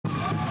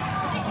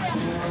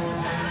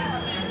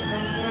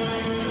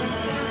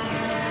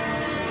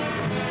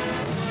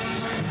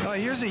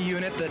here's a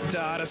unit that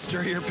ought to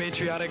stir your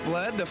patriotic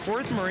blood, the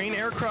 4th Marine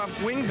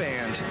Aircraft Wing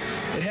Band.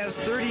 It has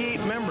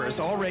 38 members,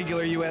 all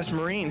regular U.S.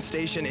 Marines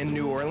stationed in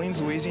New Orleans,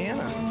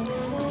 Louisiana.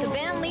 The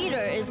band leader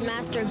is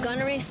Master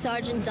Gunnery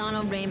Sergeant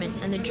Donald Raymond,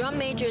 and the drum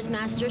major is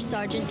Master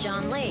Sergeant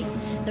John Lay.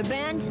 The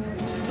band's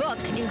book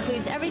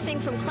includes everything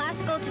from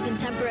classical to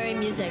contemporary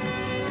music.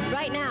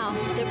 Right now,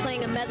 they're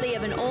playing a medley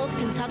of an old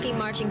Kentucky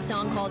marching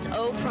song called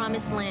 "Oh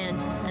Promised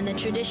Land" and the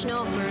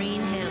traditional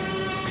Marine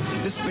hymn.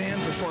 This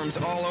band performs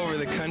all over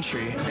the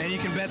country, and you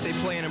can bet they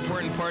play an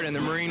important part in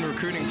the Marine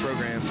recruiting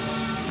program.